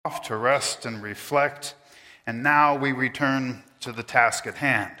off to rest and reflect, and now we return to the task at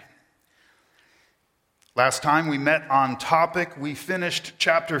hand. Last time we met on topic, we finished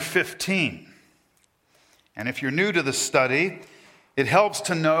chapter 15. And if you're new to the study, it helps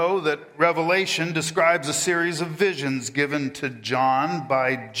to know that Revelation describes a series of visions given to John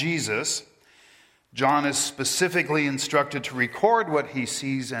by Jesus. John is specifically instructed to record what he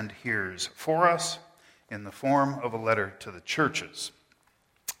sees and hears for us in the form of a letter to the churches.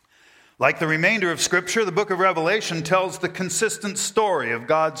 Like the remainder of Scripture, the book of Revelation tells the consistent story of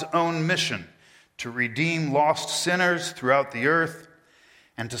God's own mission to redeem lost sinners throughout the earth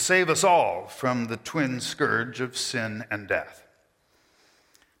and to save us all from the twin scourge of sin and death.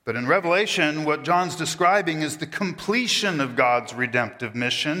 But in Revelation, what John's describing is the completion of God's redemptive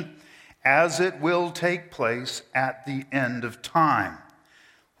mission as it will take place at the end of time,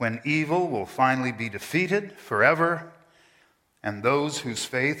 when evil will finally be defeated forever, and those whose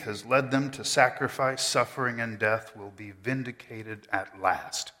faith has led them to sacrifice, suffering, and death will be vindicated at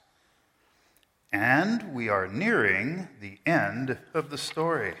last. And we are nearing the end of the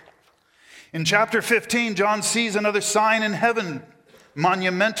story. In chapter 15, John sees another sign in heaven,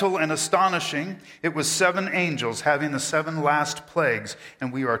 monumental and astonishing. It was 7 angels having the 7 last plagues,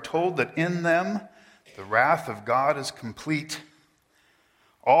 and we are told that in them the wrath of God is complete.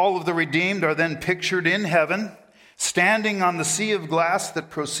 All of the redeemed are then pictured in heaven, standing on the sea of glass that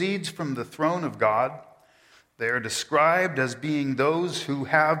proceeds from the throne of God. They are described as being those who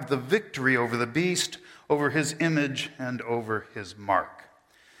have the victory over the beast, over his image, and over his mark.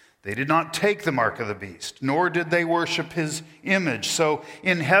 They did not take the mark of the beast, nor did they worship his image. So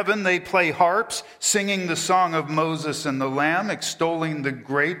in heaven they play harps, singing the song of Moses and the Lamb, extolling the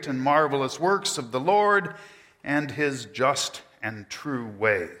great and marvelous works of the Lord and his just and true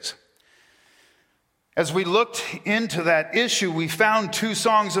ways. As we looked into that issue, we found 2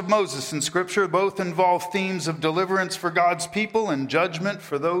 songs of Moses in Scripture. Both involve themes of deliverance for God's people and judgment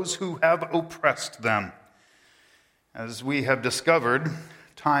for those who have oppressed them. As we have discovered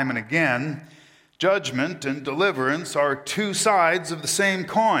time and again, judgment and deliverance are 2 sides of the same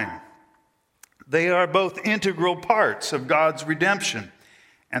coin. They are both integral parts of God's redemption,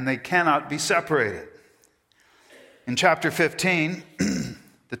 and they cannot be separated. In chapter 15,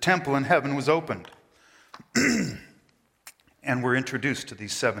 the temple in heaven was opened. And we're introduced to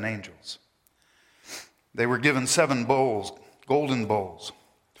these 7 angels. They were given 7 bowls, golden bowls,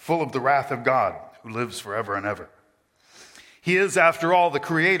 full of the wrath of God who lives forever and ever. He is, after all, the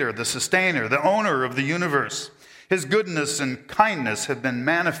creator, the sustainer, the owner of the universe. His goodness and kindness have been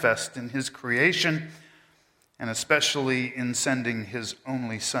manifest in his creation, and especially in sending his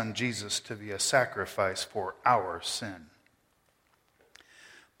only son, Jesus, to be a sacrifice for our sin.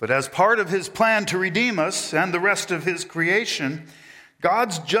 But as part of his plan to redeem us and the rest of his creation,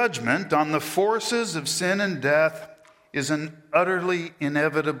 God's judgment on the forces of sin and death is an utterly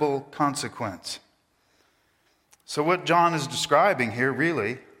inevitable consequence. So what John is describing here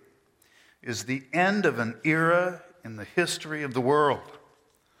really is the end of an era in the history of the world.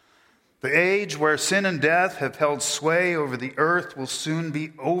 The age where sin and death have held sway over the earth will soon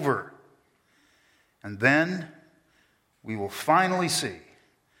be over. And then we will finally see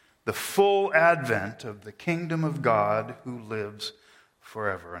the full advent of the kingdom of God who lives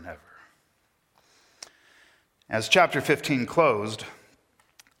forever and ever. As chapter 15 closed,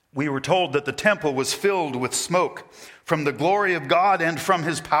 we were told that the temple was filled with smoke from the glory of God and from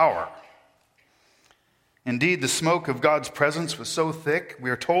his power. Indeed, the smoke of God's presence was so thick,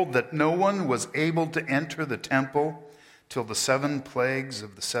 we are told that no one was able to enter the temple till the 7 plagues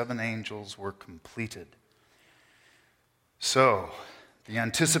of the 7 angels were completed. So, the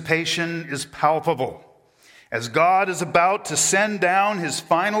anticipation is palpable as God is about to send down his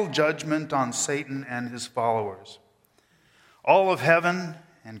final judgment on Satan and his followers. All of heaven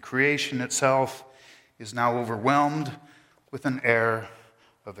and creation itself is now overwhelmed with an air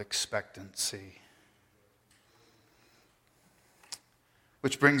of expectancy.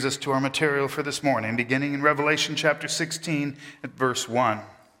 Which brings us to our material for this morning, beginning in Revelation chapter 16 at verse 1.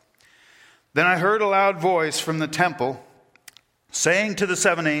 Then I heard a loud voice from the temple saying to the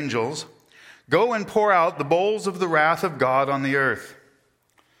 7 angels, "Go and pour out the bowls of the wrath of God on the earth."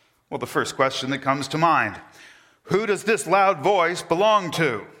 Well, the first question that comes to mind, who does this loud voice belong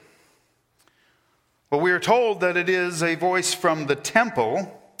to? Well, we are told that it is a voice from the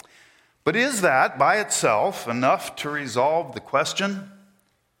temple, but is that by itself enough to resolve the question?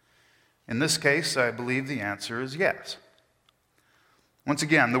 In this case, I believe the answer is yes. Once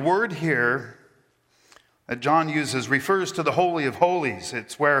again, the word here that John uses refers to the Holy of Holies.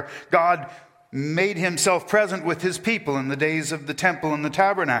 It's where God made himself present with his people in the days of the temple and the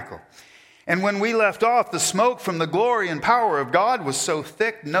tabernacle. And when we left off, the smoke from the glory and power of God was so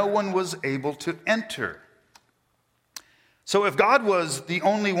thick, no one was able to enter. So if God was the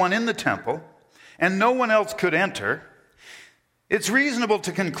only one in the temple, and no one else could enter, it's reasonable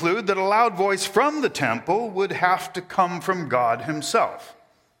to conclude that a loud voice from the temple would have to come from God himself,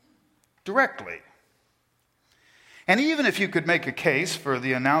 directly. And even if you could make a case for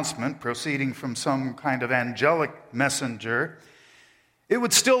the announcement proceeding from some kind of angelic messenger, it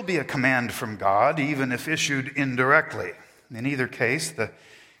would still be a command from God, even if issued indirectly. In either case, the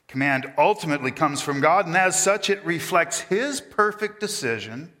command ultimately comes from God, and as such, it reflects his perfect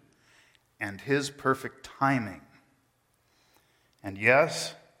decision and his perfect timing. And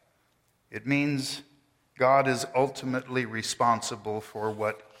yes, it means God is ultimately responsible for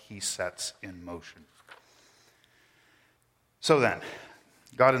what he sets in motion. So then,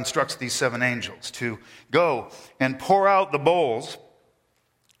 God instructs these 7 angels to go and pour out the bowls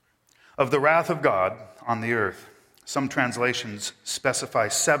of the wrath of God on the earth. Some translations specify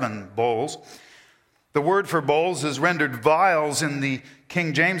 7 bowls. The word for bowls is rendered vials in the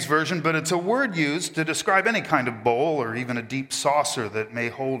King James Version, but it's a word used to describe any kind of bowl or even a deep saucer that may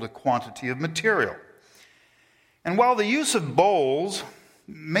hold a quantity of material. And while the use of bowls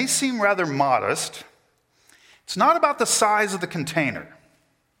may seem rather modest, it's not about the size of the container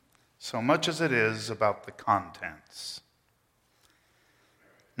so much as it is about the contents.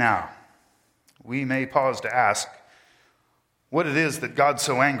 Now, we may pause to ask what it is that God's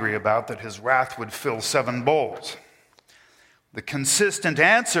so angry about that his wrath would fill 7 bowls. The consistent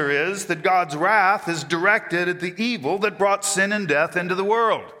answer is that God's wrath is directed at the evil that brought sin and death into the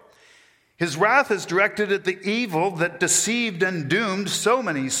world. His wrath is directed at the evil that deceived and doomed so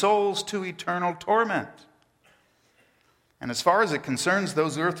many souls to eternal torment. And as far as it concerns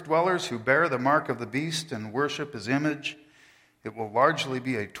those earth dwellers who bear the mark of the beast and worship his image, it will largely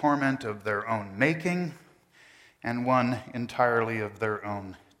be a torment of their own making and one entirely of their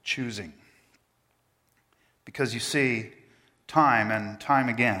own choosing. Because you see, time and time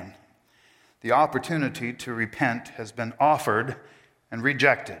again, the opportunity to repent has been offered and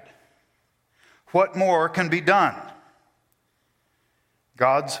rejected. What more can be done?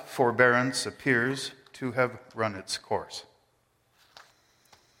 God's forbearance appears to have run its course.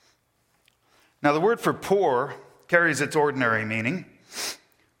 Now, the word for pour carries its ordinary meaning,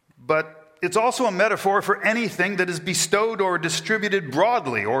 but it's also a metaphor for anything that is bestowed or distributed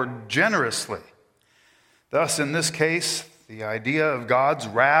broadly or generously. Thus, in this case, the idea of God's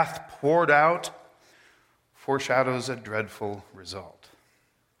wrath poured out foreshadows a dreadful result.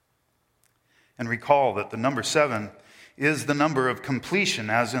 And recall that the number 7 is the number of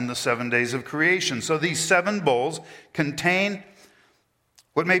completion, as in the 7 days of creation. So these 7 bowls contain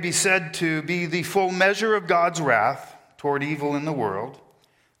what may be said to be the full measure of God's wrath toward evil in the world,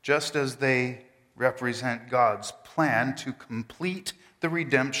 just as they represent God's plan to complete the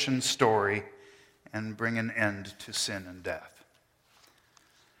redemption story and bring an end to sin and death.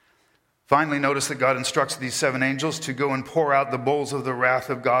 Finally, notice that God instructs these 7 angels to go and pour out the bowls of the wrath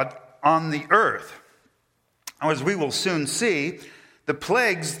of God on the earth. Now, as we will soon see, the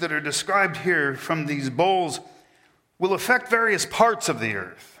plagues that are described here from these bowls will affect various parts of the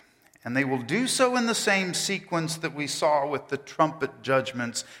earth, and they will do so in the same sequence that we saw with the trumpet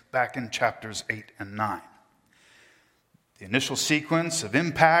judgments back in chapters 8 and 9. The initial sequence of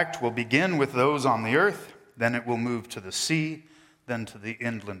impact will begin with those on the earth, then it will move to the sea, then to the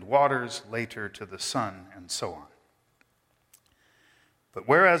inland waters, later to the sun, and so on. But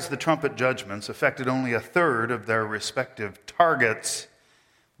whereas the trumpet judgments affected only 1/3 of their respective targets,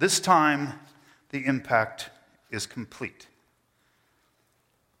 this time the impact is complete.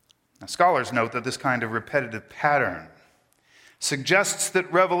 Now, scholars note that this kind of repetitive pattern suggests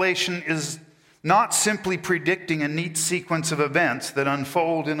that Revelation is not simply predicting a neat sequence of events that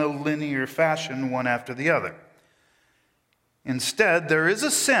unfold in a linear fashion, one after the other. Instead, there is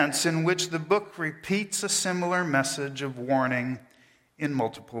a sense in which the book repeats a similar message of warning in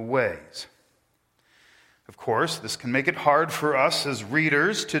multiple ways. Of course, this can make it hard for us as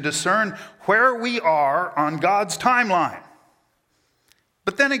readers to discern where we are on God's timeline.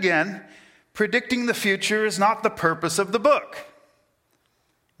 But then again, predicting the future is not the purpose of the book.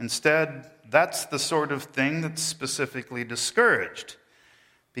 Instead, that's the sort of thing that's specifically discouraged,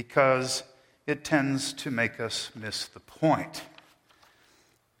 because it tends to make us miss the point.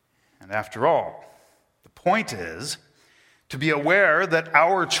 And after all, the point is to be aware that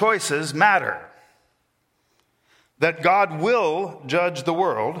our choices matter, that God will judge the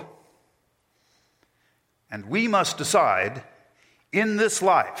world, and we must decide in this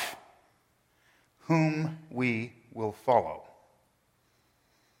life whom we will follow.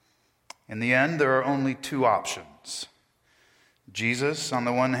 In the end, there are only two options: Jesus on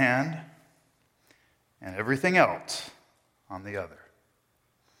the one hand, and everything else on the other.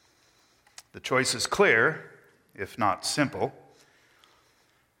 The choice is clear, if not simple.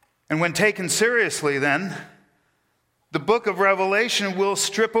 And when taken seriously, then, the book of Revelation will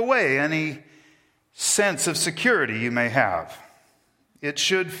strip away any sense of security you may have. It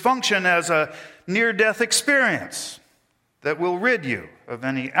should function as a near-death experience that will rid you of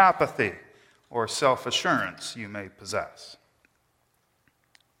any apathy or self-assurance you may possess.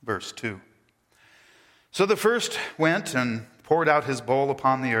 Verse 2. So the first went and poured out his bowl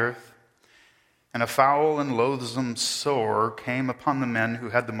upon the earth, and a foul and loathsome sore came upon the men who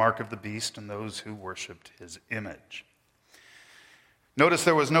had the mark of the beast and those who worshipped his image. Notice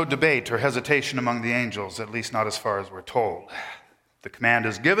there was no debate or hesitation among the angels, at least not as far as we're told. The command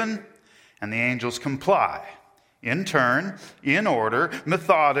is given, and the angels comply, in turn, in order,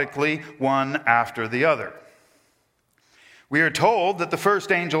 methodically, one after the other. We are told that the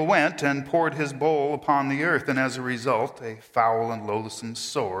first angel went and poured his bowl upon the earth, and as a result, a foul and loathsome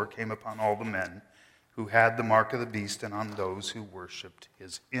sore came upon all the men who had the mark of the beast and on those who worshipped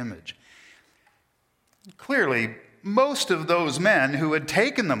his image. Clearly, most of those men who had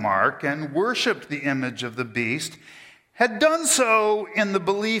taken the mark and worshipped the image of the beast had done so in the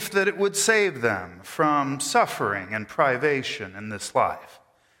belief that it would save them from suffering and privation in this life.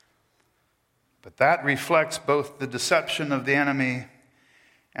 But that reflects both the deception of the enemy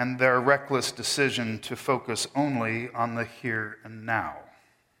and their reckless decision to focus only on the here and now.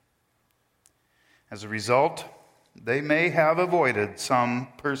 As a result, they may have avoided some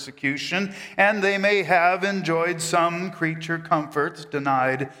persecution, and they may have enjoyed some creature comforts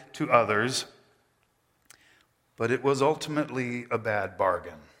denied to others, but it was ultimately a bad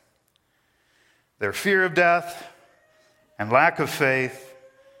bargain. Their fear of death and lack of faith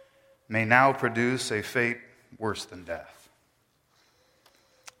may now produce a fate worse than death.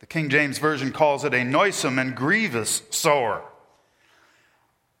 The King James Version calls it a noisome and grievous sore.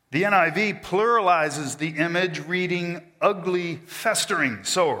 The NIV pluralizes the image, reading ugly, festering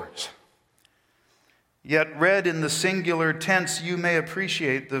sores. Yet read in the singular tense, you may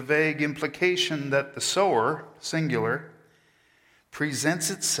appreciate the vague implication that the sore, singular, presents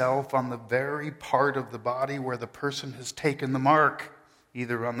itself on the very part of the body where the person has taken the mark,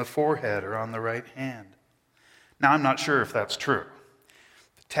 either on the forehead or on the right hand. Now, I'm not sure if that's true.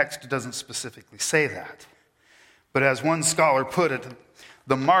 The text doesn't specifically say that. But as one scholar put it,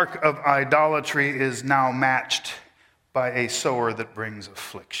 the mark of idolatry is now matched by a sore that brings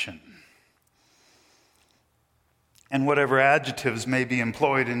affliction. And whatever adjectives may be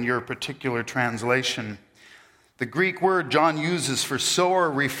employed in your particular translation, the Greek word John uses for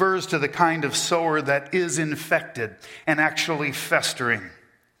sore refers to the kind of sore that is infected and actually festering.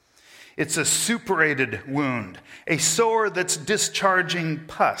 It's a suppurated wound, a sore that's discharging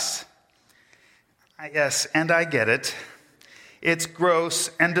pus. Yes, and I get it. It's gross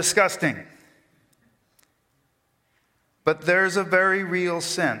and disgusting. But there's a very real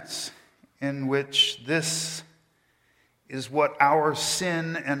sense in which this is what our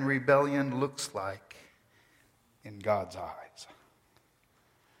sin and rebellion looks like in God's eyes.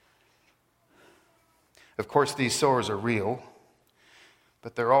 Of course, these sores are real,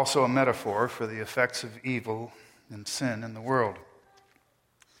 but they're also a metaphor for the effects of evil and sin in the world.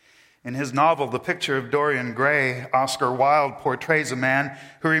 In his novel, The Picture of Dorian Gray, Oscar Wilde portrays a man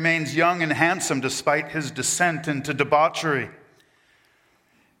who remains young and handsome despite his descent into debauchery.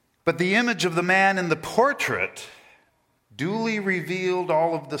 But the image of the man in the portrait duly revealed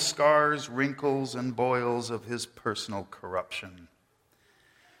all of the scars, wrinkles, and boils of his personal corruption.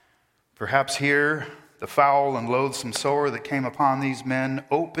 Perhaps here, the foul and loathsome sore that came upon these men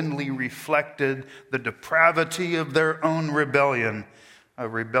openly reflected the depravity of their own rebellion, a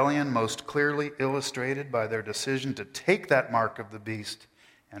rebellion most clearly illustrated by their decision to take that mark of the beast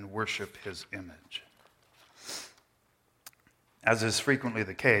and worship his image. As is frequently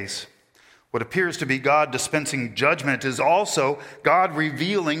the case, what appears to be God dispensing judgment is also God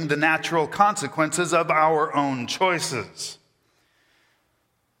revealing the natural consequences of our own choices.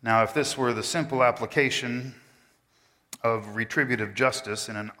 Now, if this were the simple application of retributive justice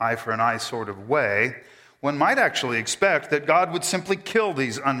in an eye for an eye sort of way, one might actually expect that God would simply kill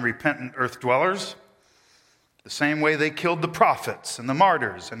these unrepentant earth dwellers, the same way they killed the prophets and the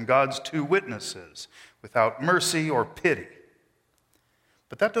martyrs and God's two witnesses, without mercy or pity.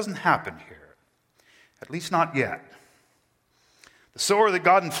 But that doesn't happen here, at least not yet. The sore that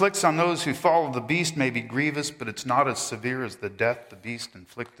God inflicts on those who follow the beast may be grievous, but it's not as severe as the death the beast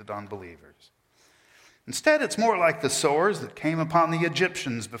inflicted on believers. Instead, it's more like the sores that came upon the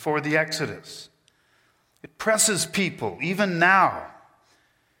Egyptians before the Exodus. It presses people, even now,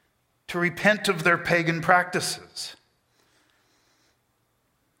 to repent of their pagan practices.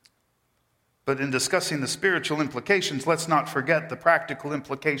 But in discussing the spiritual implications, let's not forget the practical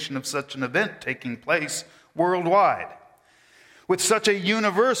implication of such an event taking place worldwide. With such a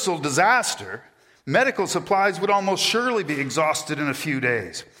universal disaster, medical supplies would almost surely be exhausted in a few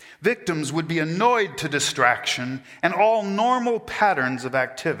days. Victims would be annoyed to distraction, and all normal patterns of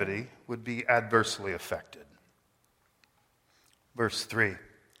activity would be adversely affected. Verse 3.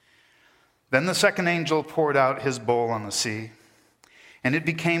 Then the second angel poured out his bowl on the sea, and it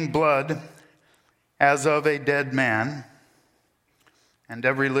became blood as of a dead man, and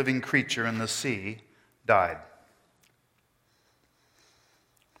every living creature in the sea died.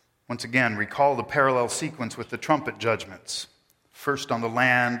 Once again, recall the parallel sequence with the trumpet judgments. First on the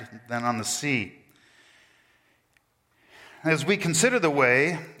land, then on the sea. As we consider the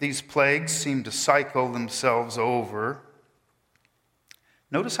way these plagues seem to cycle themselves over,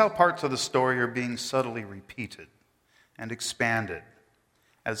 notice how parts of the story are being subtly repeated and expanded,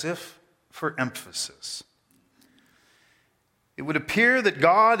 as if for emphasis. It would appear that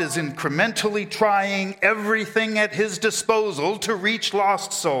God is incrementally trying everything at his disposal to reach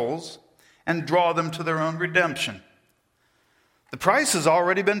lost souls and draw them to their own redemption. The price has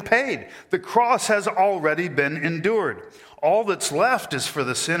already been paid. The cross has already been endured. All that's left is for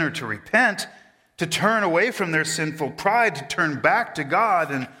the sinner to repent, to turn away from their sinful pride, to turn back to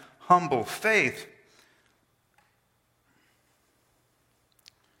God in humble faith.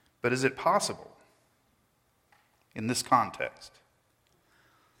 But is it possible in this context?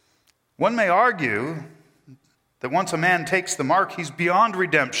 One may argue that once a man takes the mark, he's beyond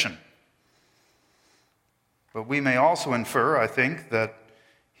redemption. But we may also infer, I think, that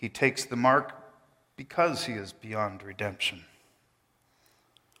he takes the mark because he is beyond redemption.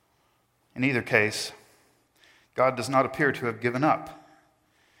 In either case, God does not appear to have given up,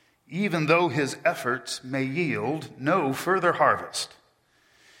 even though his efforts may yield no further harvest.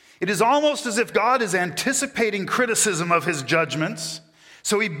 It is almost as if God is anticipating criticism of his judgments,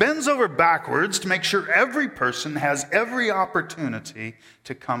 so he bends over backwards to make sure every person has every opportunity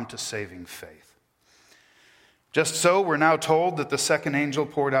to come to saving faith. Just so, we're now told that the second angel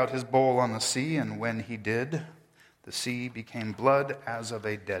poured out his bowl on the sea, and when he did, the sea became blood as of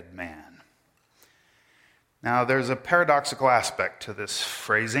a dead man. Now, there's a paradoxical aspect to this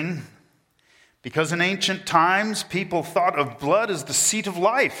phrasing, because in ancient times, people thought of blood as the seat of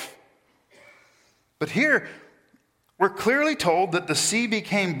life. But here, we're clearly told that the sea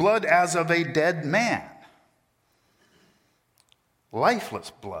became blood as of a dead man.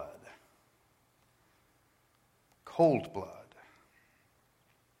 Lifeless blood. Cold blood.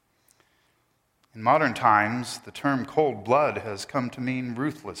 In modern times, the term cold blood has come to mean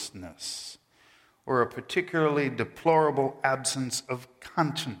ruthlessness or a particularly deplorable absence of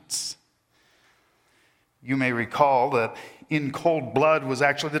conscience. You may recall that In Cold Blood was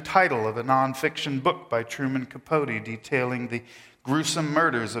actually the title of a nonfiction book by Truman Capote detailing the gruesome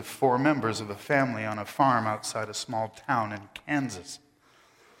murders of 4 members of a family on a farm outside a small town in Kansas.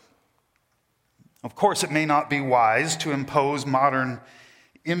 Of course, it may not be wise to impose modern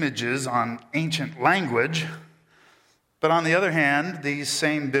images on ancient language, but on the other hand, these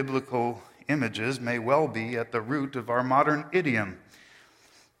same biblical images may well be at the root of our modern idiom.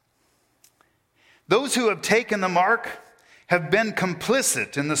 Those who have taken the mark have been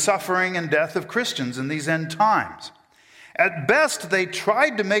complicit in the suffering and death of Christians in these end times. At best, they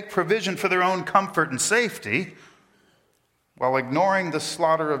tried to make provision for their own comfort and safety, while ignoring the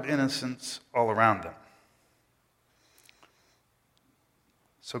slaughter of innocents all around them.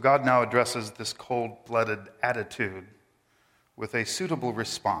 So God now addresses this cold-blooded attitude with a suitable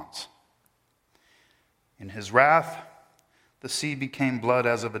response. In his wrath, the sea became blood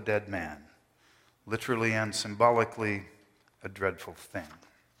as of a dead man, literally and symbolically a dreadful thing.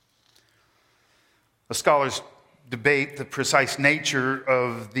 The scholars debate the precise nature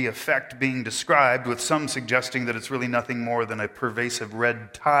of the effect being described, with some suggesting that it's really nothing more than a pervasive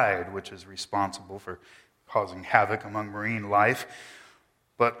red tide which is responsible for causing havoc among marine life.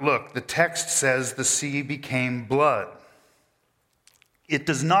 But look, the text says the sea became blood. It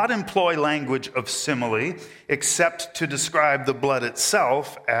does not employ language of simile except to describe the blood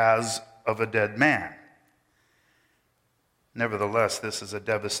itself as of a dead man. Nevertheless, this is a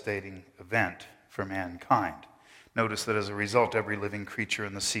devastating event for mankind. Notice that as a result, every living creature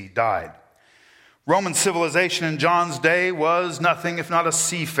in the sea died. Roman civilization in John's day was nothing if not a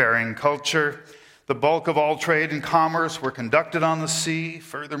seafaring culture. The bulk of all trade and commerce were conducted on the sea.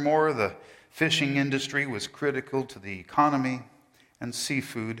 Furthermore, the fishing industry was critical to the economy, and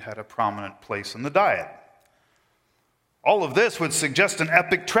seafood had a prominent place in the diet. All of this would suggest an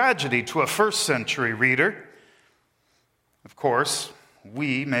epic tragedy to a first century reader. Of course,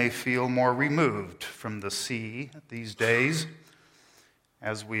 we may feel more removed from the sea these days,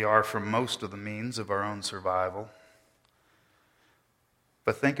 as we are from most of the means of our own survival.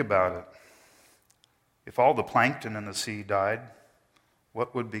 But think about it. If all the plankton in the sea died,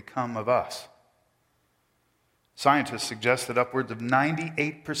 what would become of us? Scientists suggest that upwards of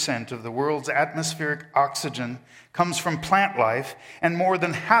 98% of the world's atmospheric oxygen comes from plant life, and more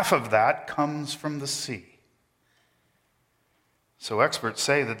than half of that comes from the sea. So experts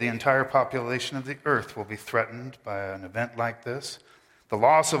say that the entire population of the earth will be threatened by an event like this. The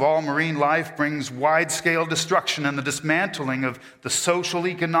loss of all marine life brings wide-scale destruction and the dismantling of the social,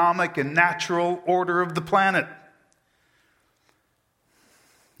 economic, and natural order of the planet.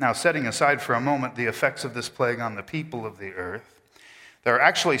 Now, setting aside for a moment the effects of this plague on the people of the earth, there are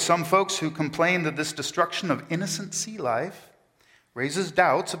actually some folks who complain that this destruction of innocent sea life raises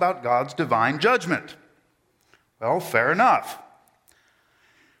doubts about God's divine judgment. Well, fair enough.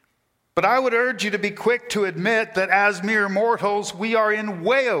 But I would urge you to be quick to admit that as mere mortals, we are in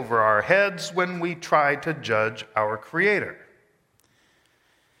way over our heads when we try to judge our Creator.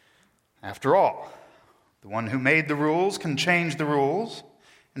 After all, the one who made the rules can change the rules,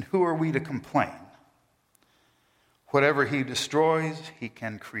 and who are we to complain? Whatever he destroys, he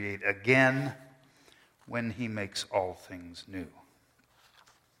can create again when he makes all things new.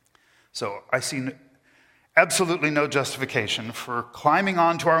 So I see absolutely no justification for climbing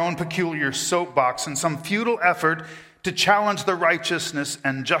onto our own peculiar soapbox in some futile effort to challenge the righteousness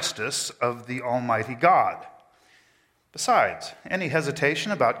and justice of the Almighty God. Besides, any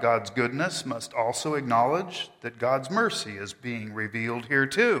hesitation about God's goodness must also acknowledge that God's mercy is being revealed here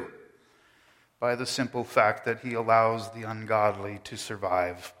too, by the simple fact that he allows the ungodly to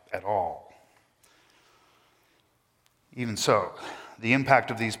survive at all. Even so, the impact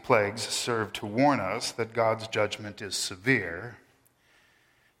of these plagues serve to warn us that God's judgment is severe,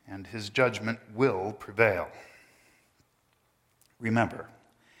 and his judgment will prevail. Remember,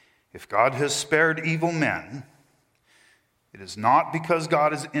 if God has spared evil men, it is not because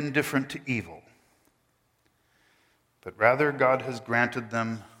God is indifferent to evil, but rather God has granted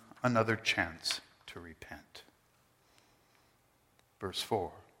them another chance to repent. Verse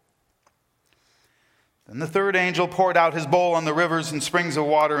 4. Then the third angel poured out his bowl on the rivers and springs of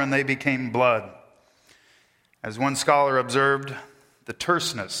water, and they became blood. As one scholar observed, the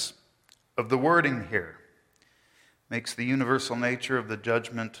terseness of the wording here makes the universal nature of the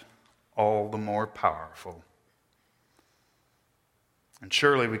judgment all the more powerful. And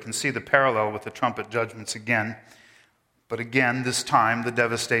surely we can see the parallel with the trumpet judgments again. But again, this time, the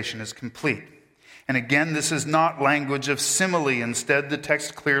devastation is complete. And again, this is not language of simile. Instead, the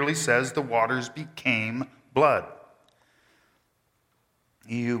text clearly says the waters became blood.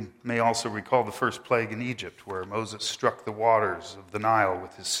 You may also recall the first plague in Egypt, where Moses struck the waters of the Nile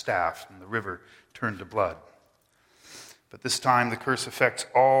with his staff, and the river turned to blood. But this time, the curse affects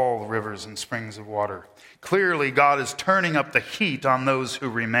all rivers and springs of water. Clearly, God is turning up the heat on those who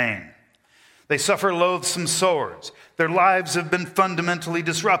remain. They suffer loathsome sores. Their lives have been fundamentally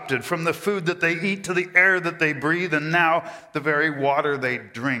disrupted, from the food that they eat to the air that they breathe, and now the very water they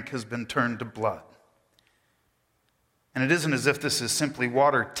drink has been turned to blood. And it isn't as if this is simply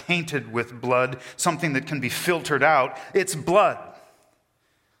water tainted with blood, something that can be filtered out. It's blood.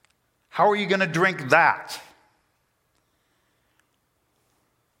 How are you going to drink that?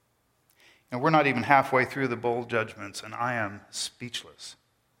 And we're not even halfway through the bowl judgments, and I am speechless.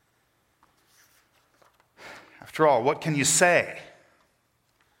 After all, what can you say?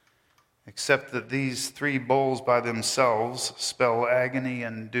 Except that these three bowls by themselves spell agony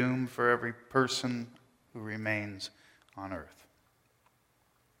and doom for every person who remains on earth.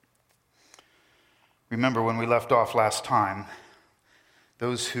 Remember when we left off last time,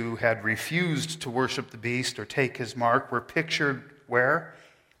 those who had refused to worship the beast or take his mark were pictured where?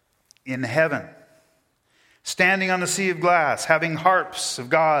 In heaven, standing on a sea of glass, having harps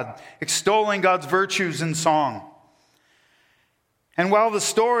of God, extolling God's virtues in song. And while the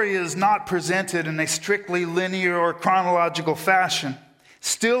story is not presented in a strictly linear or chronological fashion,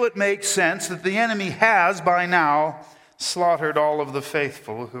 still it makes sense that the enemy has, by now, slaughtered all of the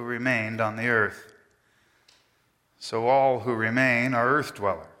faithful who remained on the earth. So all who remain are earth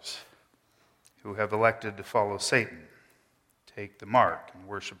dwellers who have elected to follow Satan, take the mark, and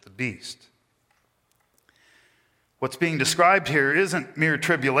worship the beast. What's being described here isn't mere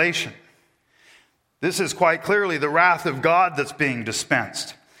tribulation. This is quite clearly the wrath of God that's being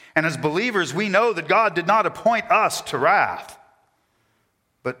dispensed. And as believers, we know that God did not appoint us to wrath,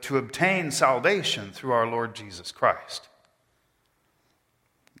 but to obtain salvation through our Lord Jesus Christ.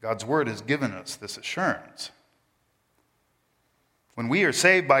 God's word has given us this assurance. When we are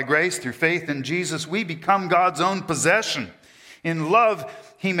saved by grace through faith in Jesus, we become God's own possession. In love,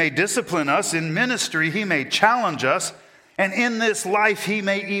 he may discipline us. In ministry, he may challenge us. And in this life, he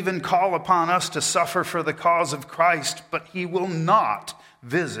may even call upon us to suffer for the cause of Christ. But he will not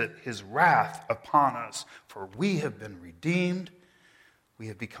visit his wrath upon us. For we have been redeemed. We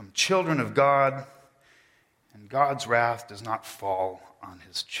have become children of God. And God's wrath does not fall on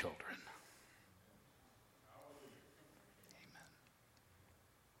his children.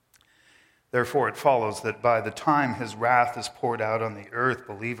 Therefore, it follows that by the time his wrath is poured out on the earth,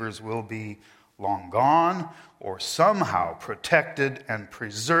 believers will be long gone or somehow protected and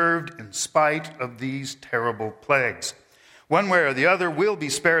preserved in spite of these terrible plagues. One way or the other, we'll be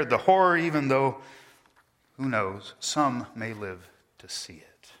spared the horror, even though, who knows, some may live to see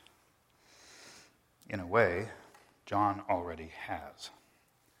it. In a way, John already has.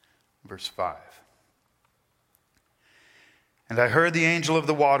 Verse 5. And I heard the angel of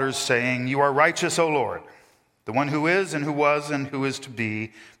the waters saying, "You are righteous, O Lord, the one who is and who was and who is to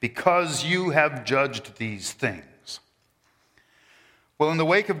be, because you have judged these things." Well, in the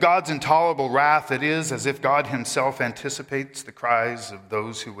wake of God's intolerable wrath, it is as if God himself anticipates the cries of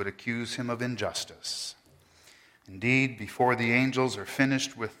those who would accuse him of injustice. Indeed, before the angels are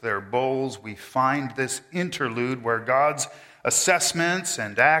finished with their bowls, we find this interlude where God's assessments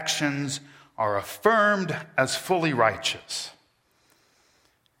and actions are affirmed as fully righteous.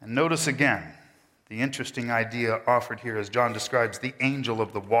 And notice again the interesting idea offered here as John describes the angel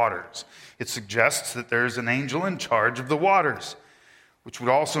of the waters. It suggests that there's an angel in charge of the waters, which would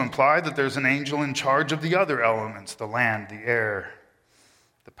also imply that there's an angel in charge of the other elements, the land, the air,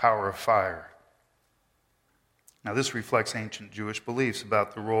 the power of fire. Now, this reflects ancient Jewish beliefs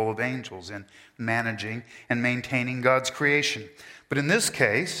about the role of angels in managing and maintaining God's creation. But in this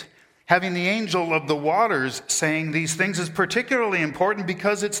case, having the angel of the waters saying these things is particularly important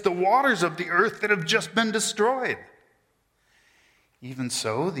because it's the waters of the earth that have just been destroyed. Even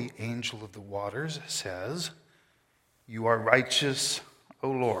so, the angel of the waters says, "You are righteous, O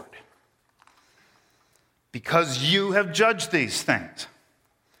Lord, because you have judged these things."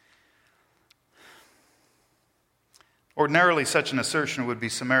 Ordinarily, such an assertion would be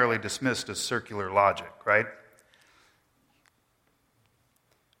summarily dismissed as circular logic, right?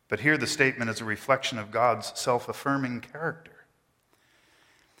 But here the statement is a reflection of God's self-affirming character.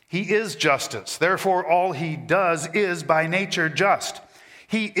 He is justice, therefore all he does is by nature just.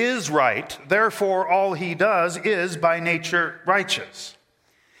 He is right, therefore all he does is by nature righteous.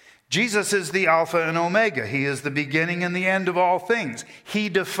 Jesus is the Alpha and Omega. He is the beginning and the end of all things. He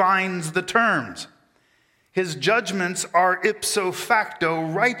defines the terms. His judgments are ipso facto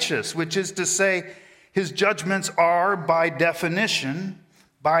righteous, which is to say, his judgments are by definition,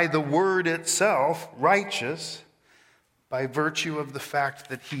 by the word itself, righteous, by virtue of the fact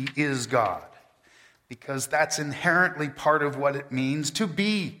that he is God, because that's inherently part of what it means to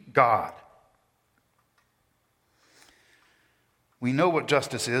be God. We know what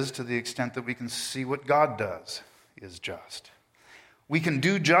justice is to the extent that we can see what God does is just. We can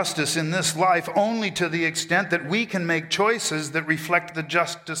do justice in this life only to the extent that we can make choices that reflect the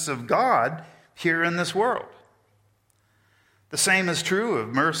justice of God here in this world. The same is true of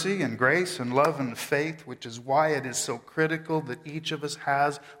mercy and grace and love and faith, which is why it is so critical that each of us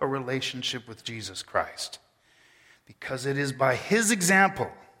has a relationship with Jesus Christ. Because it is by his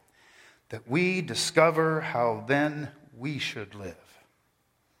example that we discover how then we should live.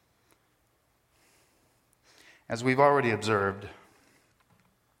 As we've already observed,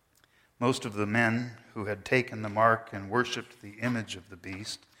 most of the men who had taken the mark and worshipped the image of the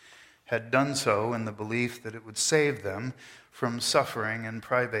beast had done so in the belief that it would save them from suffering and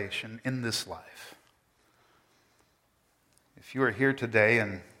privation in this life. If you are here today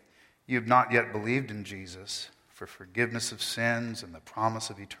and you have not yet believed in Jesus for forgiveness of sins and the promise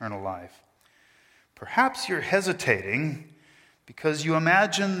of eternal life, perhaps you're hesitating because you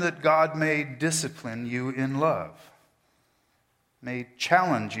imagine that God may discipline you in love, may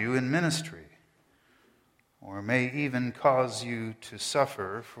challenge you in ministry, or may even cause you to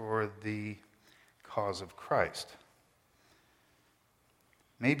suffer for the cause of Christ.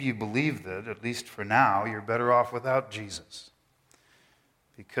 Maybe you believe that, at least for now, you're better off without Jesus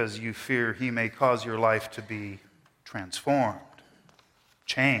because you fear he may cause your life to be transformed,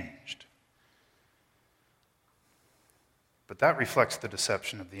 changed. But that reflects the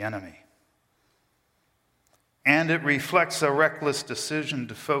deception of the enemy. and it reflects a reckless decision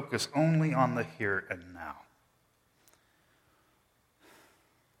to focus only on the here and now.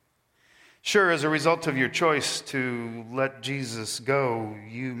 Sure, as a result of your choice to let Jesus go,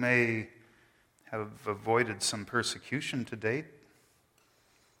 you may have avoided some persecution to date.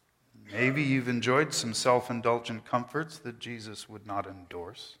 Maybe you've enjoyed some self-indulgent comforts that Jesus would not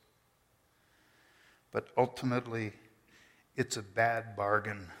endorse. But ultimately, it's a bad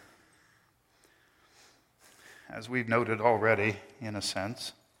bargain. As we've noted already, in a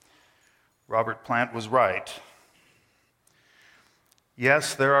sense, Robert Plant was right.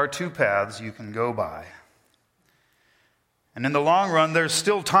 Yes, there are two paths you can go by. And in the long run, there's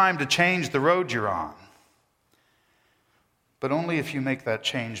still time to change the road you're on. But only if you make that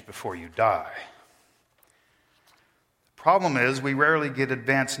change before you die. The problem is, we rarely get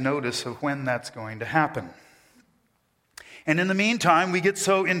advance notice of when that's going to happen. And in the meantime, we get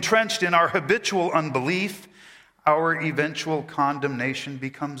so entrenched in our habitual unbelief, our eventual condemnation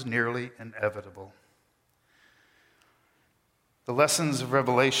becomes nearly inevitable. The lessons of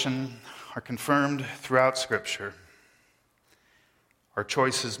Revelation are confirmed throughout Scripture. Our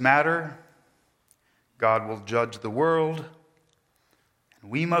choices matter. God will judge the world. And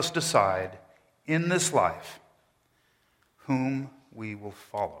we must decide in this life whom we will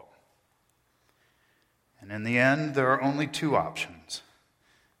follow. And in the end, there are only two options: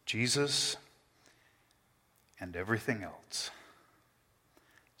 Jesus and everything else.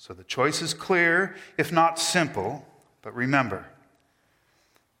 So the choice is clear, if not simple, but remember,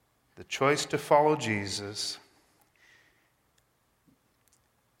 the choice to follow Jesus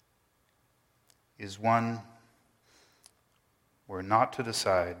is one where not to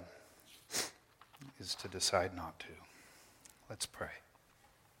decide is to decide not to. Let's pray.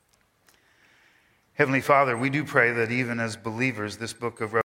 Heavenly Father, we do pray that even as believers, this book of Revelation